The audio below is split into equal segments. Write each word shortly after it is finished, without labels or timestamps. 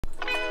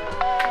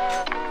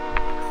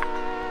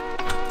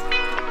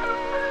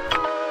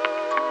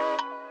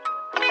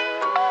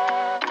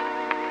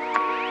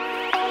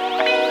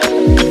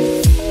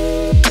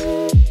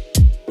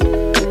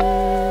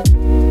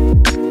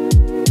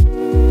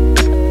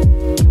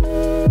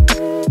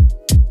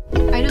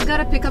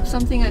up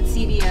something at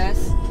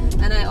CVS,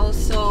 and I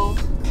also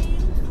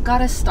got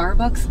a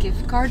Starbucks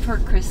gift card for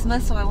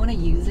Christmas, so I want to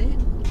use it.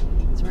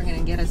 So we're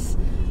gonna get us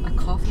a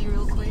coffee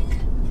real quick.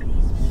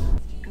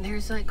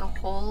 There's like a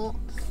whole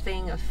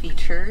thing of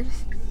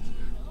features,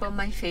 but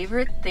my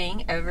favorite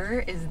thing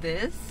ever is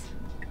this.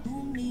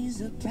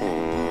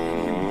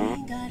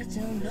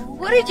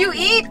 What did you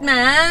eat,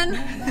 man?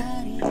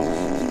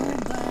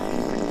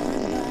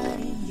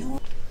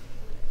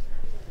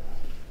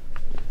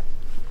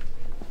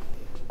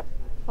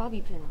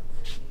 Bobby pin.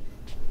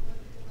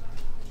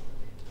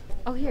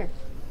 Oh, here.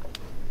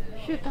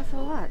 Shoot, that's a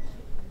lot.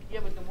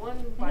 Yeah, but the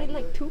one I need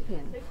like 2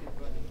 pins.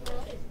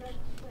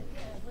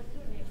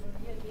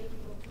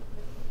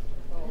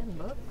 10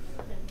 bucks.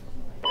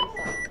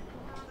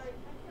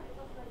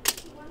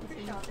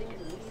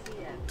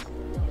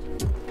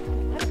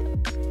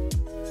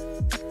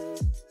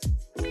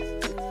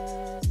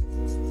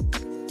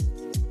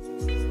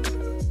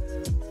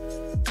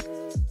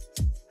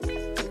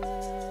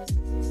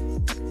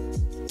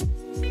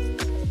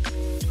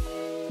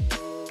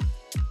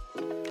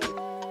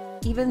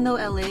 Even though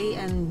LA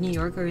and New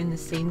York are in the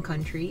same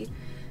country,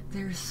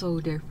 they're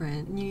so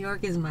different. New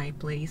York is my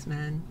place,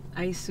 man.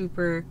 I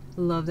super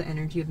love the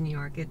energy of New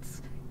York.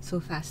 It's so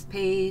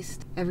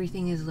fast-paced.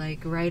 Everything is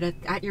like right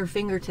at your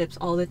fingertips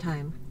all the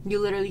time. You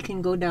literally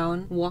can go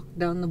down, walk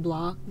down the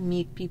block,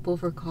 meet people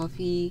for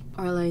coffee,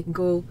 or like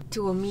go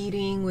to a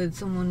meeting with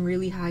someone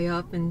really high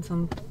up in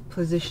some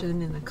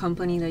position in the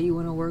company that you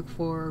want to work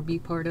for or be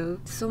part of.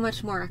 It's so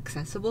much more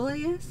accessible, I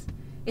guess.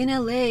 In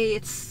LA,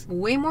 it's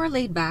way more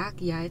laid back.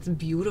 Yeah, it's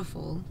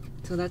beautiful.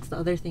 So that's the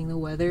other thing. The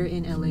weather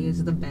in LA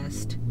is the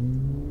best.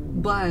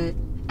 But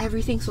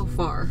everything's so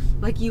far.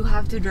 Like, you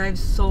have to drive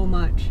so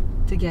much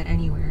to get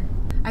anywhere.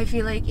 I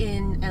feel like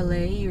in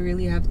LA, you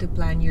really have to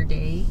plan your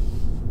day.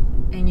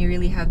 And you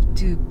really have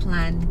to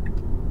plan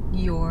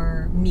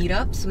your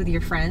meetups with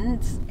your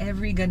friends.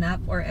 Every ganap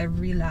or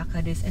every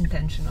lakad is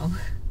intentional.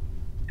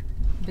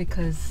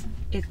 Because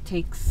it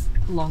takes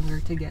longer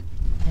to get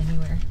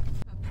anywhere.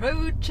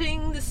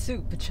 Approaching the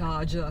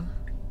supercharger.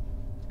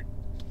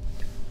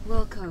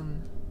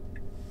 Welcome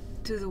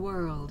to the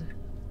world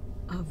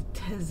of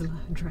Tesla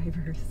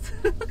drivers.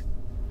 That's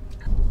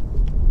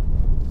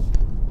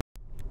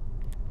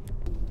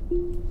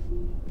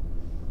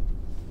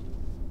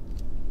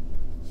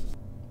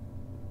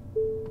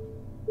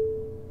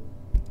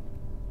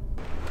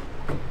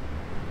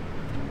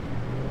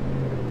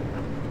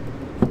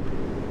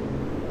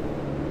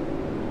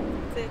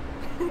it.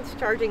 It's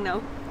charging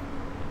now.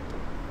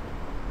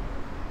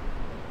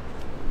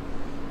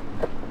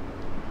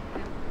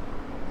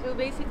 So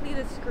basically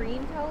the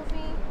screen tells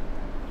me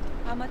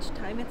how much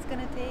time it's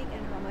gonna take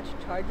and how much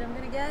charge I'm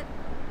gonna get.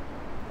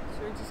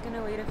 So we're just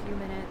gonna wait a few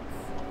minutes.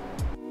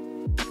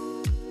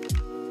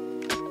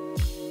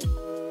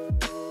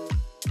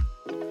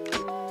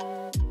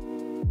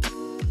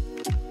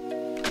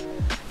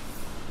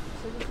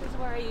 So this is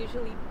where I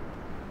usually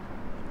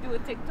do a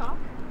TikTok.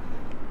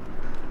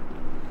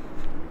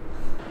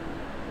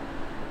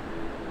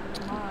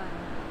 Come on.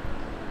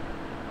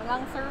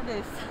 Walang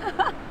service.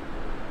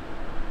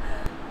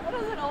 It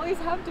doesn't always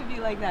have to be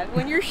like that.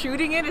 When you're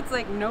shooting it, it's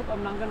like, nope,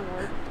 I'm not gonna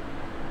work.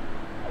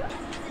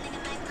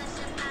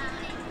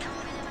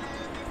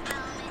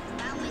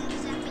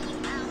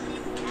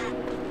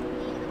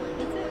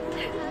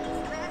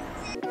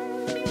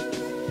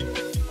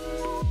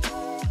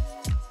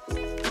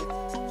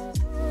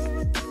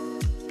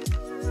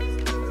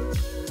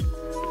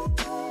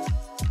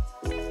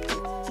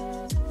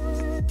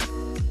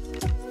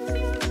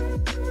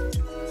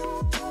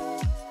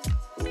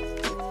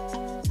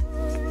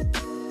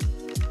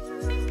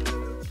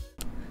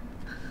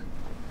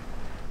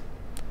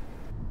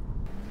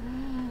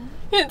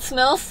 It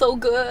smells so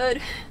good.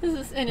 This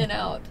is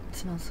In-N-Out. It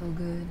smells so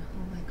good.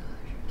 Oh my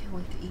gosh, can't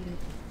wait to eat it.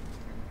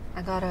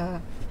 I got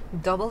a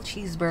double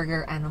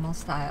cheeseburger animal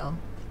style.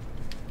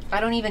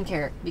 I don't even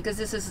care because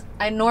this is,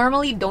 I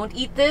normally don't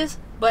eat this,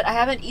 but I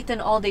haven't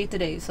eaten all day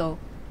today, so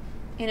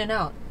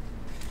In-N-Out.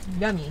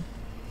 Yummy.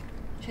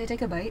 Should I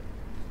take a bite?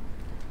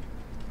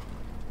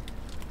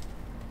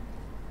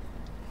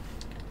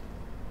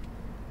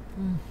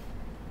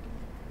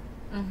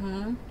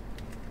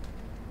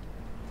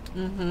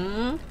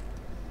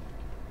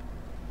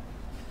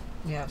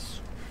 Yes.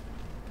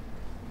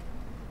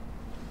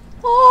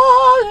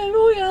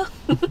 Hallelujah.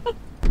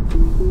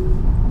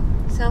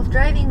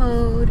 Self-driving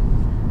mode.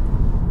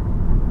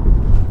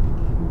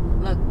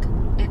 Look,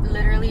 it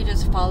literally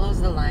just follows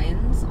the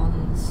lines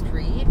on the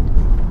street.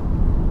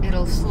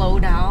 It'll slow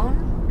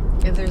down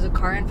if there's a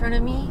car in front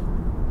of me.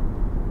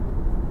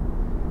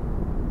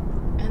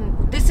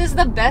 And this is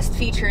the best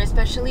feature,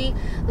 especially,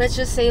 let's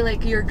just say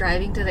like you're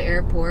driving to the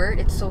airport,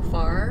 it's so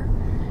far,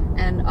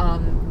 and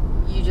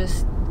you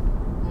just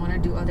want to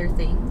do other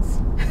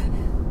things.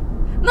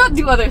 Not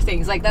do other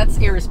things, like that's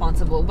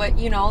irresponsible, but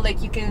you know,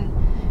 like you can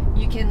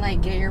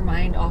like get your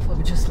mind off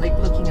of just like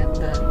looking at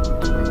the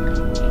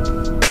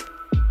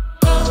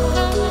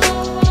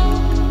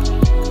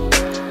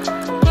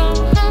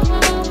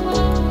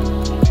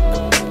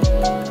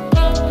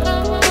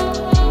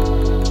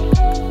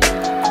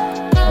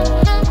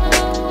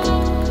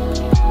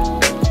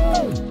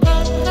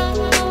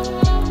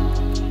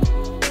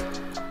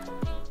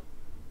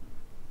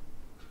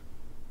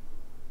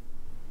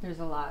There's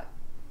a lot.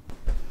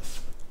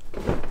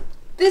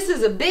 This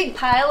is a big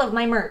pile of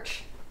my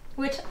merch,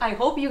 which I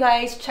hope you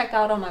guys check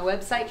out on my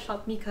website,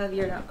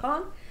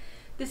 shopmicajavier.com.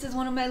 This is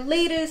one of my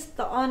latest,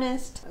 the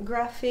Honest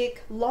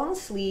graphic long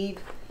sleeve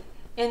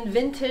in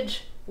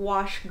vintage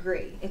wash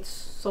gray. It's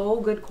so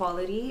good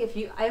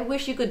quality. I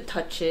wish you could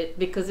touch it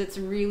because it's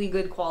really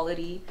good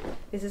quality.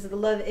 This is the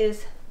Love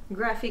Is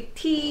graphic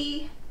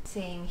tee.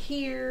 Same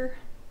here.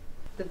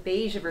 The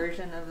beige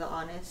version of the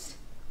Honest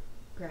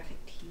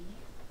graphic tee.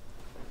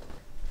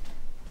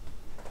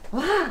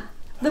 Wow!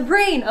 The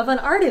brain of an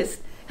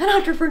artist, an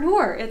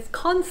entrepreneur. It's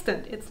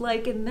constant. It's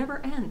like it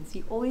never ends.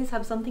 You always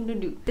have something to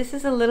do. This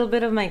is a little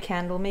bit of my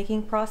candle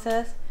making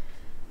process.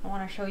 I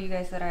want to show you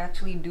guys that I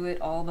actually do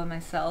it all by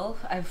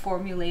myself. I've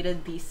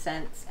formulated these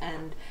scents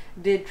and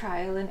did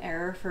trial and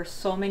error for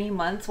so many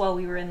months while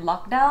we were in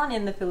lockdown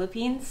in the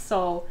Philippines.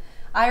 So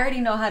I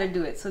already know how to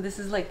do it. So this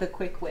is like the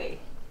quick way.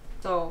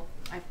 So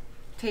I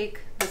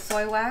take the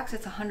soy wax.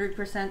 It's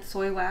 100%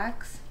 soy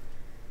wax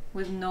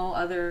with no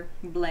other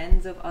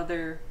blends of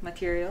other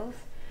materials,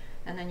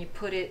 and then you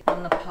put it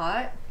on the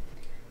pot.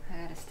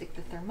 I gotta stick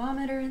the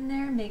thermometer in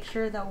there, make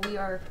sure that we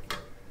are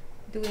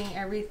doing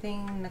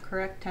everything in the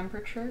correct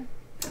temperature.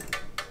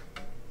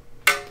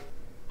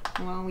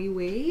 While we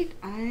wait,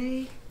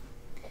 I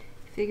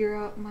figure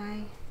out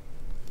my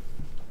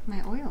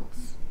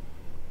oils.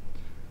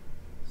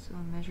 So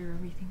I'll measure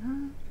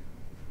everything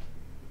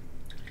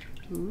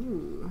up.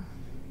 Ooh.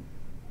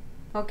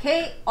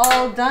 Okay,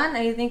 all done.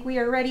 I think we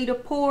are ready to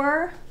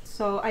pour.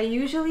 So I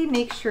usually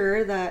make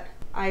sure that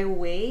I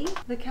weigh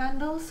the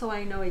candle so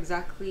I know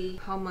exactly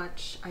how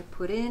much I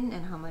put in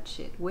and how much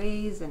it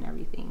weighs and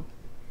everything.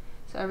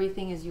 So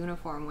everything is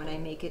uniform when I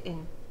make it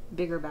in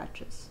bigger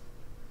batches.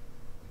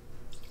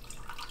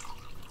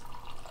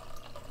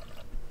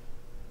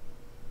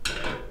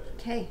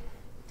 Okay,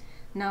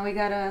 now we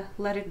gotta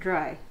let it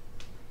dry.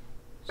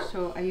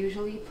 So I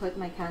usually put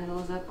my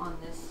candles up on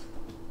this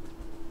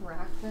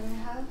rack that I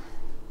have.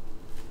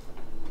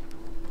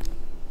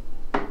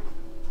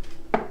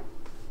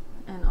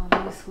 And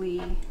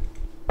obviously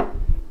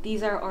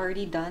these are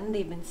already done.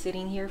 They've been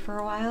sitting here for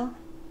a while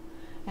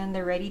and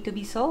they're ready to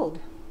be sold.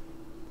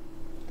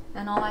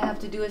 And all I have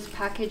to do is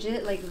package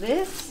it like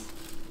this.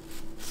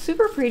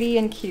 Super pretty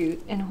and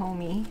cute and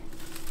homey.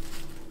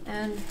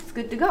 And it's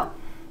good to go.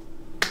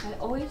 I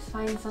always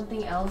find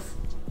something else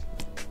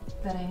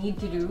that I need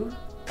to do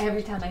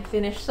every time I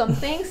finish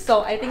something,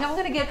 so I think I'm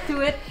gonna get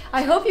to it.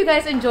 I hope you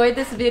guys enjoyed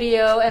this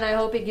video and I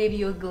hope it gave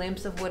you a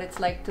glimpse of what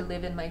it's like to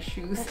live in my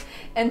shoes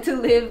and to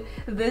live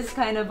this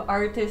kind of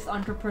artist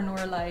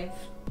entrepreneur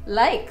life.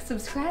 Like,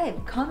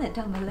 subscribe, comment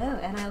down below,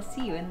 and I'll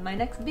see you in my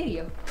next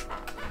video.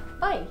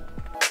 Bye!